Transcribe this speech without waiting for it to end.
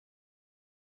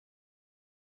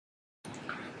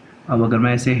अब अगर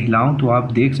मैं इसे हिलाऊं तो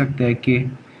आप देख सकते हैं कि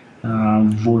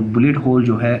वो बुलेट होल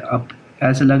जो है अब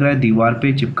ऐसा लग रहा है दीवार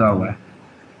पे चिपका हुआ है।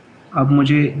 अब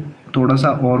मुझे थोड़ा सा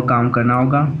और काम करना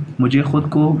होगा, मुझे ख़ुद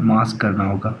को मास्क करना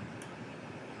होगा।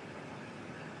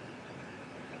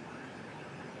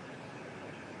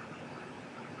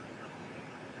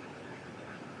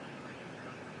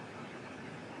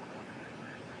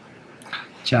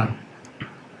 अच्छा,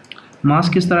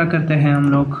 मास्क किस तरह करते हैं हम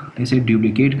लोग? इसे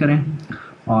डुप्लिकेट करें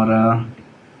और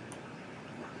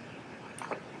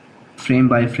frame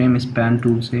by frame span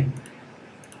tool से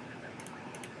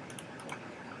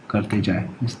करते जाए,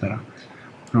 इस तरह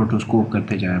रोटोस्कोप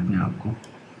करते जाए अपने आप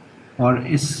को। और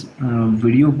इस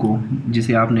वीडियो को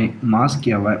जिसे आपने मास्क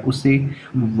किया हुआ है उससे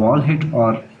वॉल हिट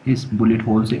और इस बुलेट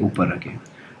होल से ऊपर रखें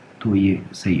तो ये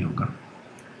सही होगा।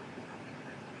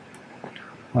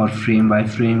 और फ्रेम बाय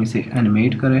फ्रेम इसे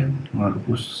एनिमेट करें और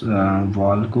उस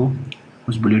वॉल को,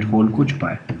 उस बुलेट होल को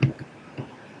छुपाएं।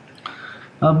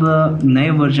 अब नए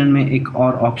वर्जन में एक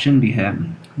और ऑप्शन भी है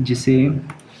जिसे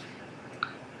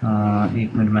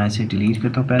एक मिनट मैं इसे डिलीट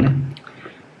करता हूँ पहले।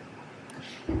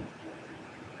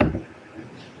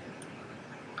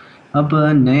 अब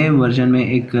नए वर्जन में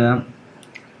एक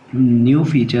न्यू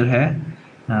फीचर है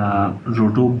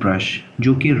रोटो ब्रश,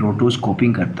 जो कि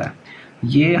रोटोस्कोपिंग करता है।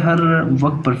 ये हर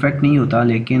वक्त परफेक्ट नहीं होता,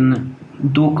 लेकिन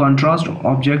दो कंट्रास्ट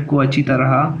ऑब्जेक्ट को अच्छी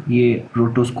तरह ये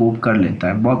रोटोस्कोप कर लेता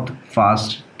है, बहुत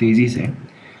फास्ट, तेज़ी से।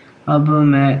 अब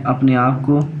मैं अपने आप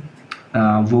को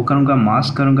वो करूँगा,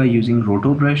 मास्क करूँगा यूजिंग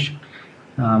रोटो ब्रश।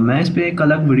 मैं इस पे एक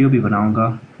अलग वीडियो भी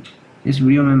बनाऊँगा। इस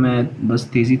वीडियो में मैं बस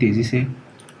तेज़ी से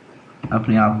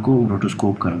अपने आप को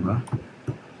रोटोस्कोप करूँगा।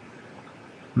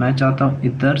 मैं चाहता हूँ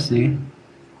इधर से,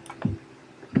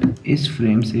 इस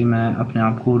फ्रेम से मैं अपने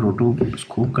आप को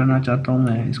रोटोस्कोप करना चाहता हूँ।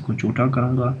 मैं इसको छोटा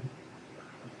करूँगा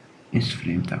इस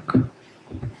फ्रेम तक।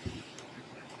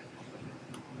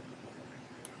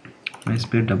 मैं इस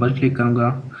पर डबल क्लिक करूँगा।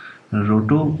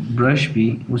 रोटो ब्रश भी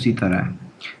उसी तरह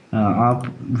है। आप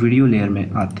वीडियो लेयर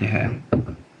में आते हैं,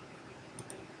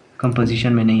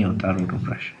 कंपोजिशन में नहीं होता रोटो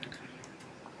ब्रश।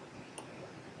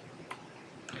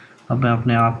 अब मैं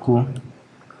अपने आप को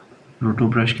रोटो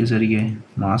ब्रश के ज़रिए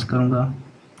मास्क करूँगा।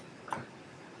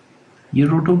 ये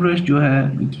रोटो ब्रश जो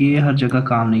है ये हर जगह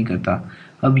काम नहीं करता।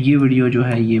 अब ये वीडियो जो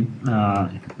है ये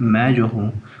मैं जो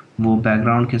हूँ वो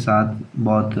बैकग्राउंड के साथ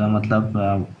बहुत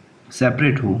मतलब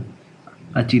सेपरेट हूँ,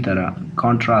 अच्छी तरह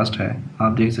कंट्रास्ट है।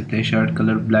 आप देख सकते हैं शर्ट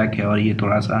कलर ब्लैक है और ये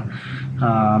थोड़ा सा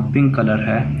पिंक कलर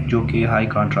है जो कि हाई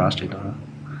कंट्रास्ट है दोनों।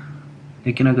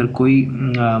 लेकिन अगर कोई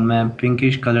मैं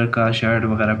पिंकिश कलर का शर्ट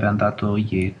वगैरह पहनता तो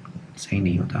ये सही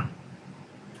नहीं होता।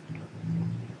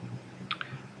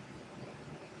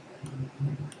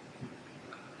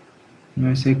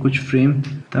 मैं इसे कुछ फ्रेम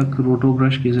तक रोटो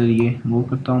ब्रश के ज़रिए वो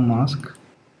करता हूँ मास्क।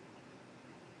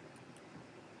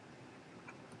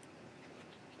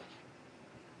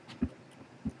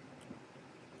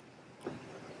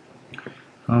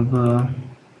 अब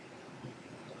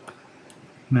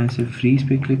मैं इसे फ्रीज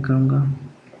पे क्लिक करूँगा।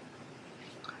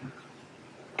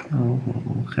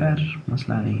 ओह खैर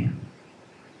मसला नहीं है।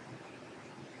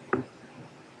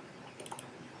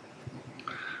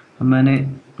 अब मैंने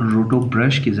रोटो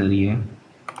ब्रश के ज़रिए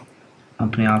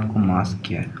अपने आप को मास्क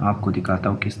किया है। आपको दिखाता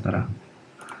हूँ किस तरह।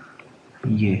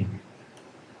 ये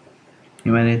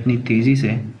मैंने इतनी तेज़ी से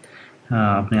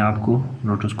अपने आप को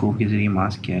रोटोस्कोप के ज़रिए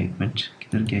मास्क किया है। एक मिनट,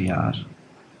 किधर गया यार?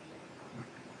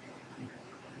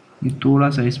 ये थोड़ा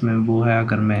सा इसमें वो है,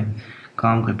 अगर मैं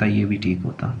काम करता ये भी ठीक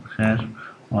होता। खैर,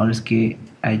 और इसके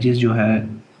एजेस जो है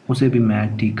उसे भी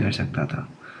मैं ठीक कर सकता था,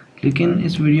 लेकिन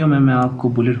इस वीडियो में मैं आपको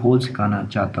बुलेट होल सिखाना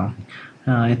चाहता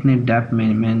हूँ। इतने डेप्थ में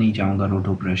मैं नहीं जाऊँगा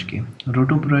रोटो ब्रश के।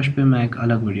 रोटो ब्रश पे मैं एक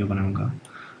अलग वीडियो बनाऊँगा,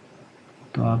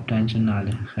 तो आप टेंशन ना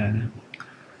लें। खैर है,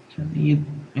 चलिए,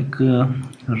 एक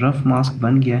रफ़ मास्क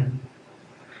बन गया है।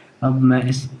 अब मैं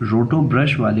इस रोटो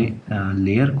ब्रश वाले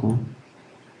लेयर को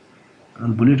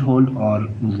बुलेट होल और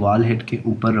वॉल हेड के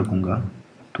ऊपर रखूँगा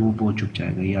तो वो छुप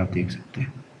जाएगा। ये आप देख सकते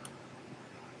हैं।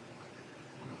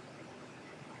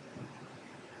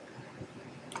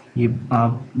 ये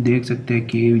आप देख सकते हैं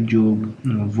कि जो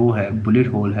वो है बुलेट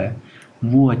होल है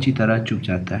वो अच्छी तरह छुप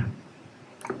जाता है।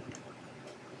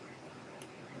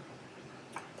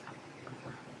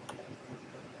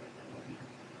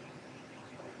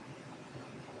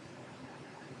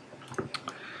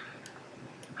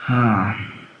 हाँ,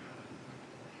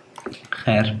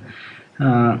 खैर,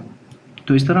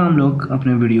 तो इस तरह हम लोग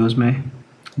अपने वीडियोस में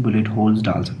बुलेट होल्स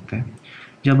डाल सकते हैं।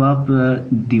 जब आप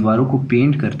दीवारों को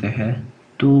पेंट करते हैं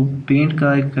तो पेंट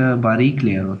का एक बारीक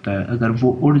लेयर होता है, अगर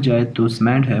वो उड़ जाए तो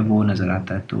सीमेंट है वो नज़र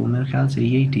आता है। तो मेरे ख्याल से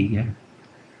यही ठीक है।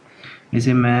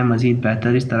 इसे मैं मज़ीद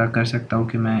बेहतर इस तरह कर सकता हूँ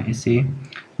कि मैं इसे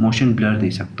मोशन ब्लर दे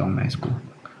सकता हूँ।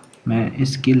 मैं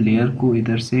इसके लेयर को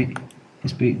इधर से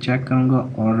इस पर चेक करूँगा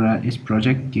और इस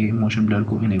प्रोजेक्ट के मोशन ब्लर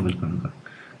को इनेबल करूँगा,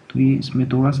 तो ये इसमें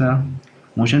थोड़ा सा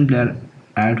मोशन ब्लर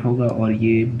ऐड होगा और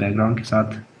ये बैकग्राउंड के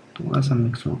साथ थोड़ा सा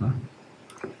मिक्स होगा,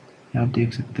 आप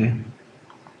देख सकते हैं।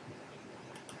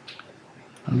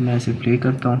 अब मैं इसे प्ले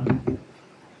करता हूँ।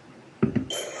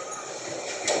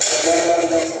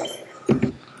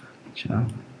 अच्छा,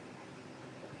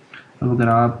 अब अगर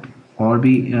आप और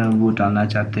भी वो डालना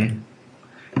चाहते हैं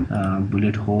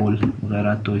बुलेट होल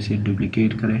वगैरह, तो इसे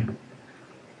डुप्लिकेट करें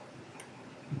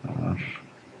और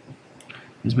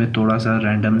इसमें थोड़ा सा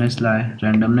रैंडमनेस लाए।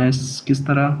 रैंडमनेस किस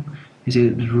तरह, इसे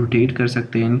रोटेट कर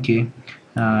सकते हैं, इनके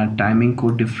टाइमिंग को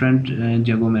डिफरेंट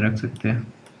जगहों में रख सकते हैं।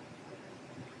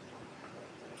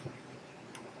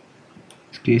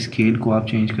 इसके स्केल को आप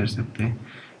चेंज कर सकते हैं।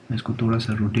 मैं इसको थोड़ा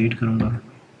सा रोटेट करूँगा,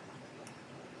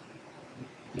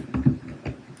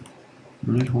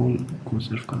 बुलेट होल को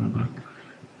सिर्फ करूँगा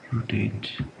रोटेट।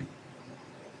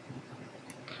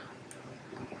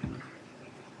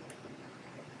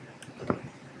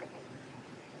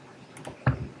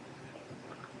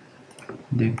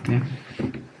 देखते हैं।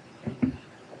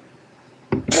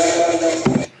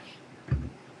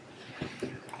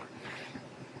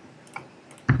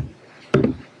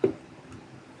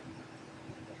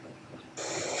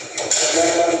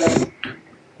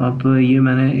 अब ये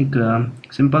मैंने एक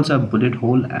सिंपल सा बुलेट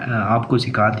होल आपको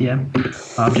सिखा दिया है।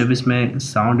 आप जब इसमें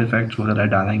साउंड इफ़ेक्ट्स वगैरह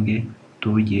डालेंगे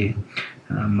तो ये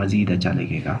मज़ीद अच्छा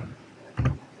लगेगा।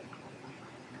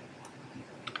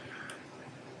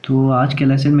 तो आज के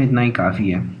लेसन में इतना ही काफ़ी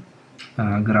है।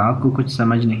 अगर आपको कुछ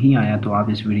समझ नहीं आया तो आप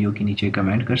इस वीडियो के नीचे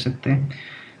कमेंट कर सकते हैं।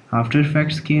 आफ्टर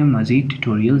इफ़ेक्ट्स के मज़ीद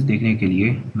ट्यूटोरियल्स देखने के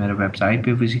लिए मेरे वेबसाइट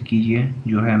पे विज़िट कीजिए,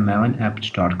 जो है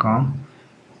MavenApt.com।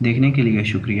 देखने के लिए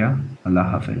शुक्रिया। अल्लाह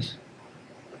हाफ़िज़।